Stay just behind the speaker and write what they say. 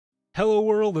Hello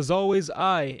world, as always,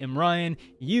 I am Ryan,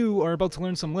 you are about to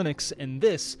learn some Linux, and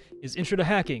this is Intro to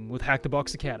Hacking with Hack the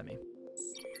Box Academy.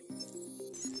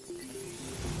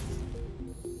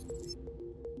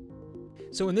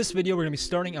 So in this video, we're going to be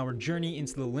starting our journey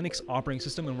into the Linux operating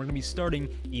system, and we're going to be starting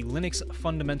the Linux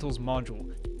Fundamentals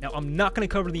module. Now, I'm not going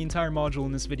to cover the entire module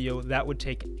in this video, that would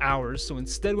take hours, so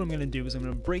instead what I'm going to do is I'm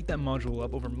going to break that module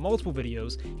up over multiple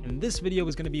videos, and this video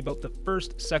is going to be about the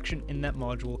first section in that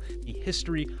module, the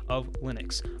history of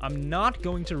Linux. I'm not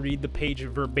going to read the page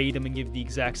verbatim and give the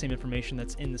exact same information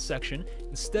that's in the section.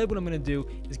 Instead, what I'm going to do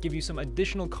is give you some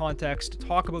additional context,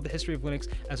 talk about the history of Linux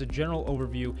as a general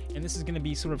overview, and this is going to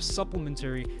be sort of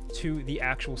supplementary to the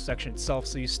actual section itself,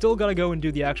 so you still got to go and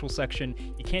do the actual section.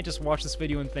 You can't just watch this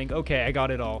video and think, okay, I got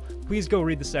it all. Please go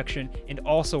read the section and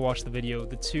also watch the video.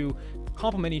 The two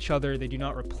complement each other, they do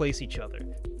not replace each other.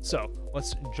 So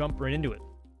let's jump right into it.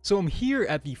 So I'm here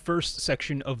at the first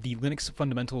section of the Linux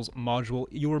Fundamentals module.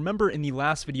 You'll remember in the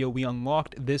last video we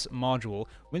unlocked this module,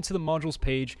 went to the modules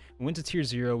page, we went to tier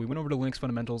 0, we went over to Linux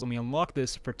Fundamentals, and we unlocked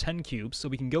this for 10 cubes, so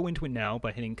we can go into it now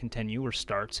by hitting continue or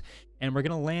start, and we're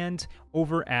going to land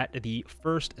over at the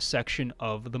first section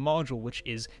of the module, which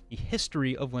is the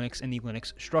history of Linux and the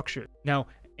Linux structure. Now,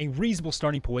 a reasonable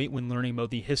starting point when learning about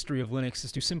the history of Linux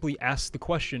is to simply ask the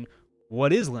question,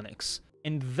 what is Linux?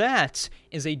 And that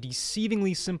is a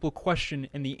deceivingly simple question,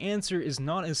 and the answer is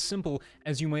not as simple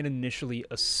as you might initially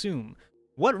assume.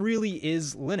 What really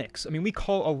is Linux? I mean, we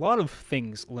call a lot of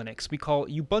things Linux. We call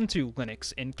Ubuntu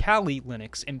Linux, and Kali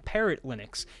Linux, and Parrot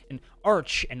Linux, and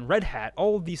Arch, and Red Hat.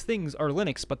 All of these things are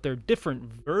Linux, but they're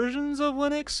different versions of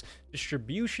Linux,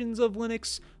 distributions of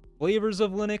Linux, flavors of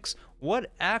Linux.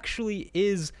 What actually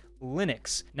is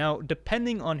Linux? Now,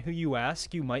 depending on who you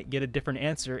ask, you might get a different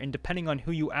answer, and depending on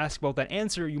who you ask about that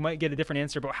answer, you might get a different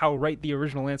answer about how right the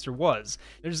original answer was.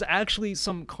 There's actually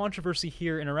some controversy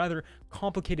here in a rather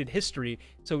complicated history,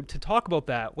 so to talk about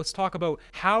that, let's talk about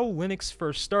how Linux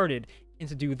first started, and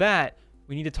to do that,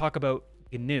 we need to talk about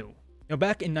GNU. Now,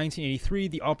 back in 1983,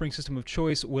 the operating system of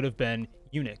choice would have been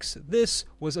Unix. This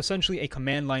was essentially a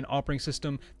command line operating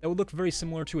system that would look very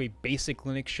similar to a basic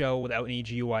Linux shell without any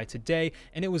GUI today,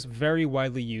 and it was very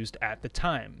widely used at the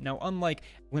time. Now, unlike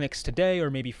Linux today or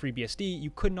maybe FreeBSD,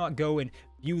 you could not go and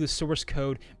view the source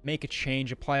code, make a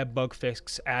change, apply a bug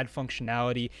fix, add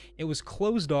functionality. It was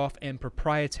closed off and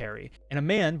proprietary. And a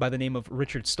man by the name of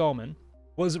Richard Stallman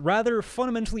was rather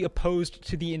fundamentally opposed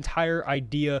to the entire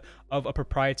idea of a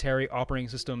proprietary operating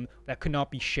system that could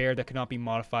not be shared, that could not be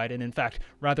modified, and in fact,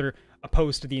 rather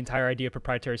opposed to the entire idea of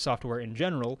proprietary software in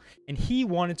general, and he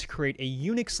wanted to create a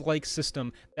Unix-like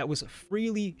system that was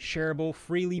freely shareable,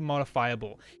 freely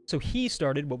modifiable. So he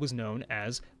started what was known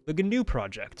as the GNU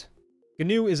project.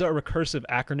 GNU is a recursive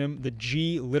acronym. The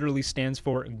G literally stands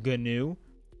for GNU.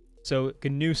 So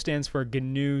GNU stands for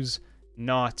GNU's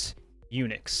not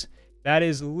Unix. That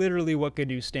is literally what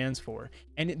GNU stands for.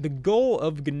 And the goal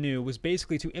of GNU was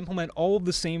basically to implement all of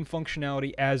the same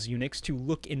functionality as Unix, to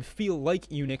look and feel like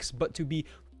Unix, but to be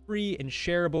free and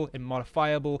shareable and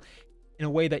modifiable in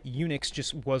a way that Unix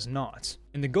just was not.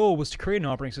 And the goal was to create an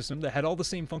operating system that had all the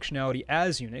same functionality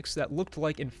as Unix, that looked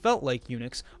like and felt like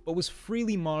Unix, but was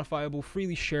freely modifiable,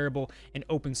 freely shareable, and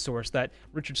open source, that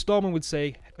Richard Stallman would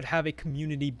say could have a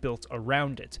community built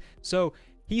around it. So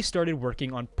he started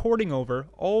working on porting over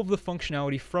all of the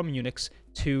functionality from Unix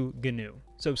to GNU.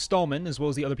 So Stallman, as well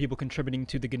as the other people contributing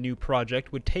to the GNU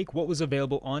project, would take what was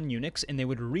available on Unix and they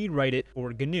would rewrite it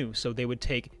for GNU. So they would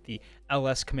take the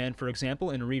ls command, for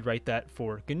example, and rewrite that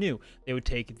for GNU. They would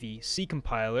take the C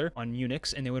compiler on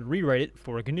Unix and they would rewrite it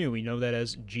for GNU. We know that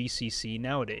as GCC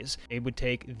nowadays. They would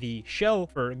take the shell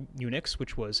for Unix,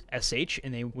 which was sh,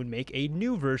 and they would make a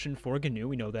new version for GNU.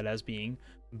 We know that as being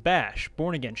Bash,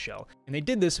 Born Again Shell. And they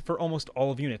did this for almost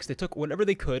all of Unix. They took whatever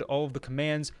they could, all of the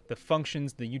commands, the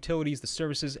functions, the utilities, the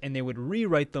services, and they would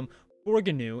rewrite them for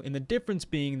GNU, and the difference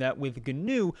being that with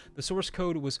GNU, the source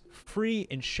code was free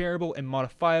and shareable and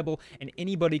modifiable, and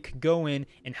anybody could go in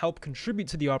and help contribute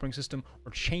to the operating system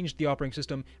or change the operating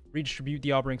system, redistribute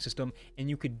the operating system, and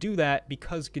you could do that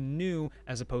because GNU,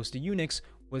 as opposed to Unix,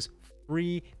 was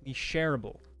freely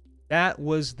shareable. That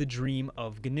was the dream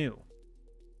of GNU.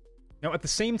 Now, at the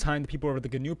same time the people over the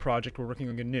GNU project were working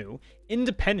on GNU,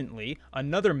 independently,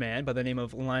 another man by the name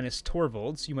of Linus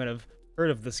Torvalds, you might have heard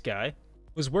of this guy,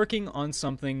 was working on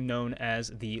something known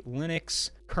as the Linux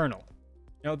kernel.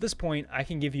 Now, at this point, I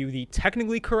can give you the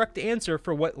technically correct answer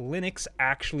for what Linux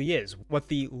actually is, what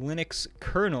the Linux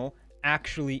kernel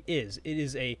actually is. It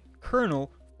is a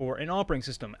kernel for an operating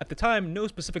system. At the time, no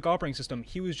specific operating system.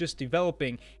 He was just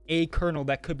developing a kernel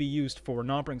that could be used for an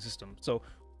operating system. So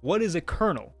What is a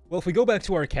kernel? Well, if we go back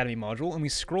to our Academy module and we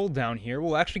scroll down here,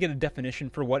 we'll actually get a definition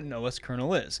for what an OS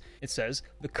kernel is. It says,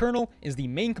 the kernel is the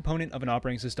main component of an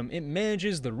operating system. It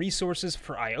manages the resources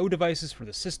for I/O devices for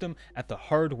the system at the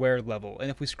hardware level. And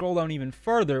if we scroll down even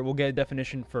farther, we'll get a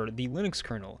definition for the Linux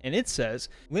kernel. And it says,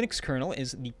 Linux kernel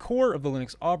is the core of the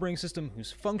Linux operating system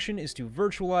whose function is to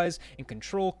virtualize and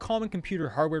control common computer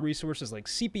hardware resources like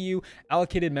CPU,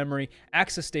 allocated memory,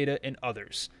 access data, and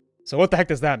others. So what the heck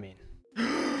does that mean?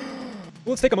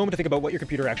 Well, let's take a moment to think about what your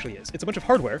computer actually is. It's a bunch of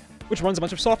hardware, which runs a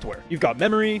bunch of software. You've got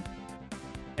memory,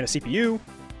 and a CPU,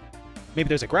 maybe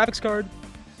there's a graphics card,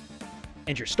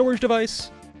 and your storage device,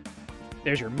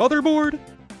 there's your motherboard,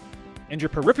 and your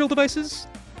peripheral devices,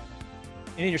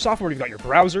 and in your software you've got your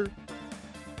browser,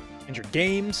 and your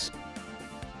games,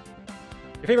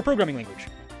 your favorite programming language,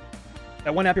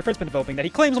 that one app your friend's been developing that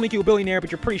he claims will make you a billionaire,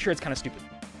 but you're pretty sure it's kind of stupid.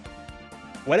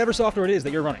 Whatever software it is that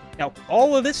you're running. Now,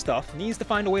 all of this stuff needs to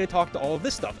find a way to talk to all of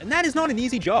this stuff, and that is not an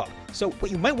easy job. So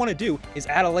what you might want to do is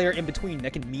add a layer in between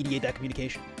that can mediate that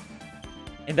communication.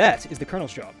 And that is the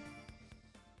kernel's job.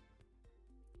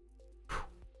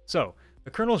 So, the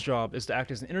kernel's job is to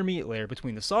act as an intermediate layer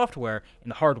between the software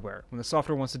and the hardware. When the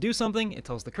software wants to do something, it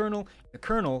tells the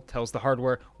kernel tells the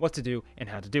hardware what to do and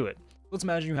how to do it. Let's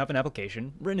imagine you have an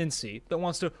application written in C that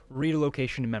wants to read a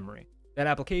location in memory. That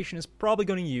application is probably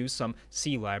going to use some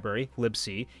C library,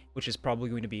 libc, which is probably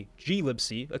going to be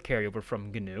glibc, a carryover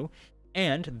from GNU,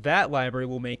 and that library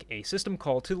will make a system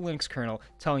call to the Linux kernel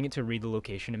telling it to read the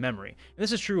location in memory. And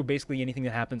this is true of basically anything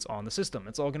that happens on the system.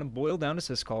 It's all going to boil down to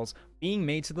syscalls being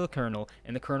made to the kernel,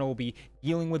 and the kernel will be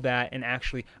dealing with that and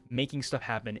actually making stuff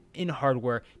happen in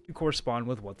hardware to correspond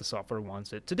with what the software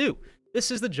wants it to do. This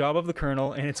is the job of the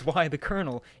kernel, and it's why the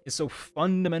kernel is so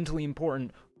fundamentally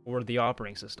important for the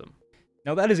operating system.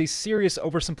 Now that is a serious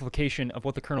oversimplification of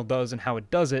what the kernel does and how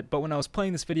it does it, but when I was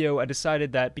playing this video, I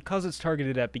decided that because it's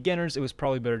targeted at beginners, it was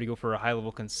probably better to go for a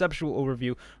high-level conceptual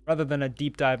overview rather than a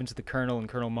deep dive into the kernel and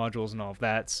kernel modules and all of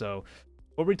that. So,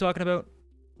 what were we talking about?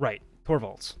 Right,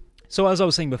 Torvalds. So as I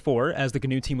was saying before, as the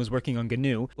GNU team was working on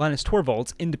GNU, Linus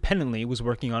Torvalds independently was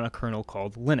working on a kernel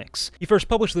called Linux. He first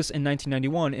published this in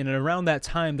 1991, and around that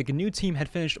time, the GNU team had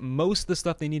finished most of the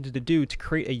stuff they needed to do to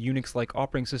create a Unix-like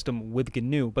operating system with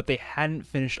GNU, but they hadn't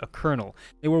finished a kernel.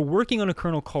 They were working on a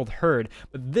kernel called Herd,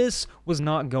 but this was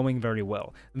not going very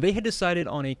well. They had decided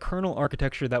on a kernel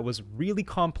architecture that was really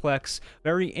complex,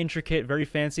 very intricate, very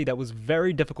fancy, that was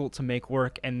very difficult to make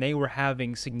work, and they were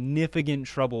having significant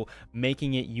trouble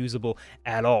making it usable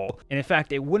at all. And in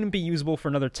fact, it wouldn't be usable for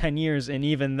another 10 years, and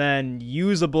even then,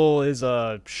 usable is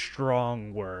a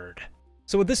strong word.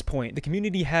 So at this point, the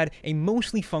community had a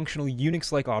mostly functional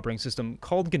Unix-like operating system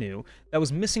called GNU that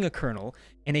was missing a kernel,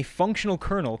 and a functional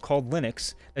kernel called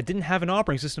Linux that didn't have an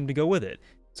operating system to go with it.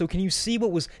 So can you see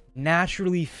what was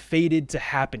naturally fated to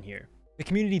happen here? The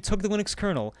community took the Linux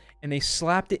kernel and they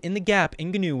slapped it in the gap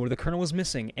in GNU where the kernel was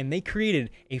missing, and they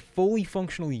created a fully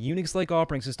functional Unix-like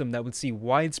operating system that would see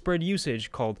widespread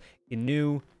usage called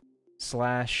GNU/Linux.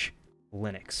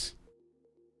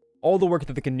 All the work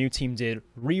that the GNU team did,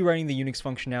 rewriting the Unix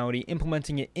functionality,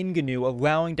 implementing it in GNU,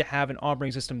 allowing to have an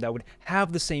operating system that would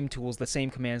have the same tools, the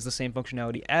same commands, the same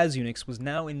functionality as Unix, was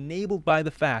now enabled by the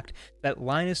fact that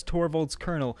Linus Torvalds'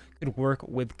 kernel could work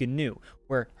with GNU.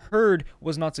 Where Herd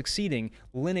was not succeeding,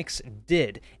 Linux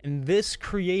did, and this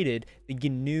created the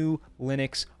GNU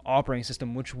Linux operating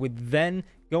system, which would then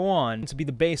go on to be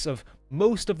the base of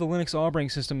most of the Linux operating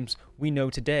systems we know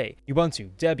today.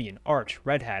 Ubuntu, Debian, Arch,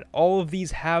 Red Hat, all of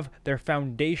these have their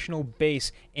foundational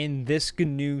base in this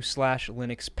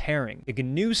GNU/Linux pairing. The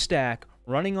GNU stack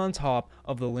running on top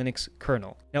of the Linux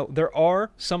kernel. Now, there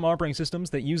are some operating systems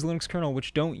that use Linux kernel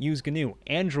which don't use GNU.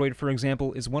 Android, for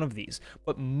example, is one of these.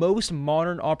 But most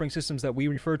modern operating systems that we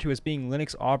refer to as being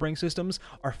Linux operating systems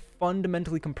are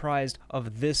fundamentally comprised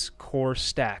of this core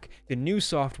stack, GNU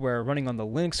software running on the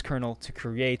Linux kernel to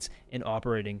create an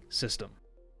operating system.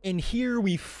 And here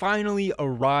we finally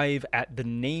arrive at the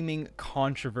naming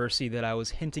controversy that I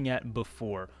was hinting at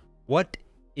before. What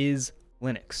is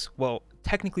Linux? Well,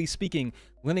 technically speaking,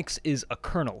 Linux is a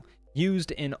kernel used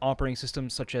in operating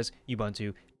systems such as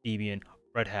Ubuntu, Debian,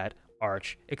 Red Hat,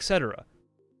 Arch, etc.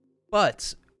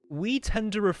 But we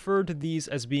tend to refer to these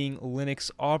as being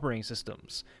Linux operating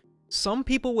systems. Some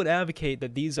people would advocate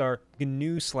that these are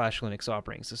GNU/Linux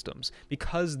operating systems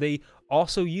because they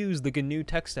also use the GNU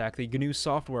tech stack, the GNU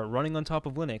software running on top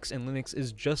of Linux, and Linux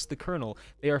is just the kernel.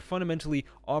 They are fundamentally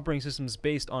operating systems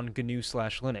based on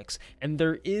GNU/Linux. And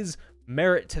there is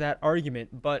merit to that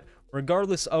argument, but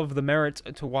regardless of the merit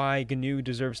to why GNU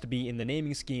deserves to be in the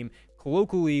naming scheme,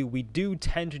 colloquially, we do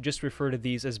tend to just refer to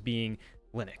these as being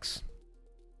Linux.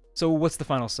 So what's the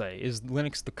final say? Is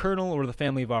Linux the kernel or the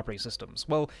family of operating systems?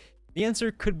 Well, the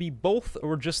answer could be both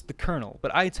or just the kernel,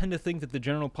 but I tend to think that the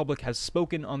general public has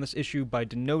spoken on this issue by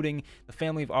denoting the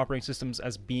family of operating systems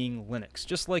as being Linux.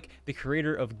 Just like the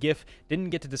creator of GIF didn't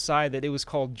get to decide that it was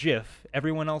called GIF,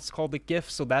 everyone else called it GIF,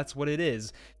 so that's what it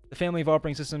is. The family of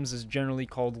operating systems is generally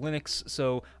called Linux,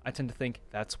 so I tend to think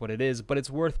that's what it is, but it's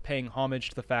worth paying homage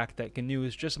to the fact that GNU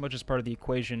is just as much as part of the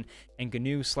equation, and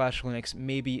GNU/Linux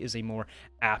maybe is a more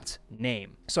apt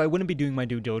name. So I wouldn't be doing my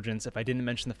due diligence if I didn't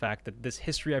mention the fact that this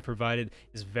history I provided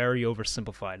is very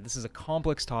oversimplified. This is a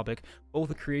complex topic. Both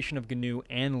the creation of GNU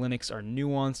and Linux are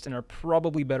nuanced and are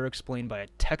probably better explained by a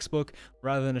textbook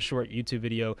rather than a short YouTube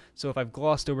video, so if I've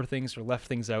glossed over things or left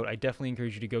things out, I definitely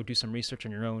encourage you to go do some research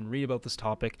on your own, read about this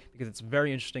topic, because it's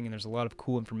very interesting and there's a lot of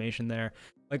cool information there.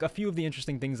 Like, a few of the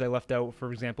interesting things I left out,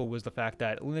 for example, was the fact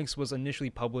that Linux was initially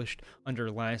published under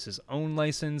Linus's own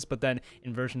license, but then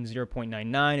in version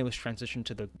 0.99 it was transitioned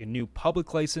to the GNU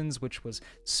public license, which was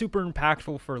super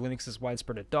impactful for Linux's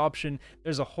widespread adoption.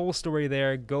 There's a whole story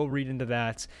there, go read into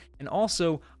that. And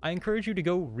also, I encourage you to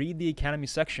go read the Academy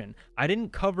section. I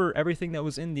didn't cover everything that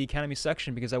was in the Academy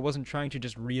section because I wasn't trying to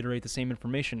just reiterate the same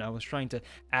information. I was trying to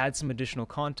add some additional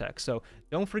context. So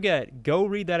don't forget, go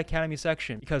read that Academy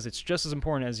section because it's just as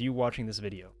important as you watching this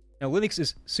video. Now, Linux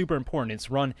is super important.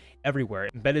 It's run everywhere.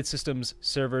 Embedded systems,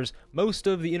 servers, most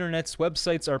of the internet's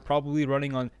websites are probably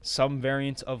running on some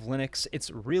variant of Linux. It's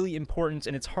really important,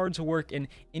 and it's hard to work in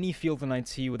any field in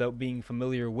IT without being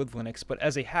familiar with Linux, but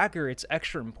as a hacker, it's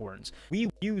extra important. We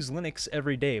use Linux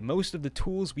every day. Most of the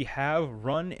tools we have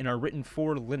run and are written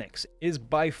for Linux. It is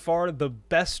by far the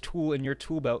best tool in your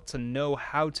tool belt to know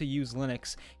how to use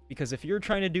Linux, because if you're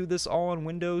trying to do this all on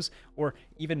Windows or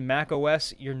even Mac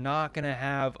OS, you're not going to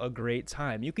have a great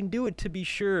time. You can do it to be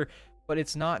sure, but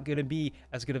it's not going to be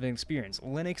as good of an experience.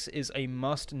 Linux is a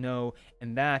must-know,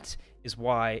 and that is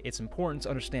why it's important to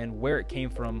understand where it came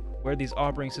from, where these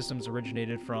operating systems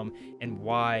originated from, and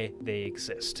why they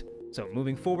exist. So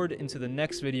moving forward into the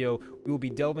next video, we will be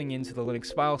delving into the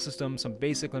Linux file system, some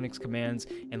basic Linux commands,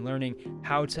 and learning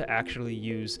how to actually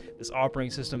use this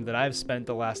operating system that I've spent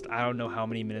the last I don't know how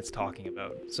many minutes talking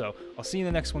about. So I'll see you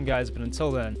in the next one, guys, but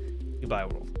until then, goodbye,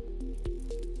 world.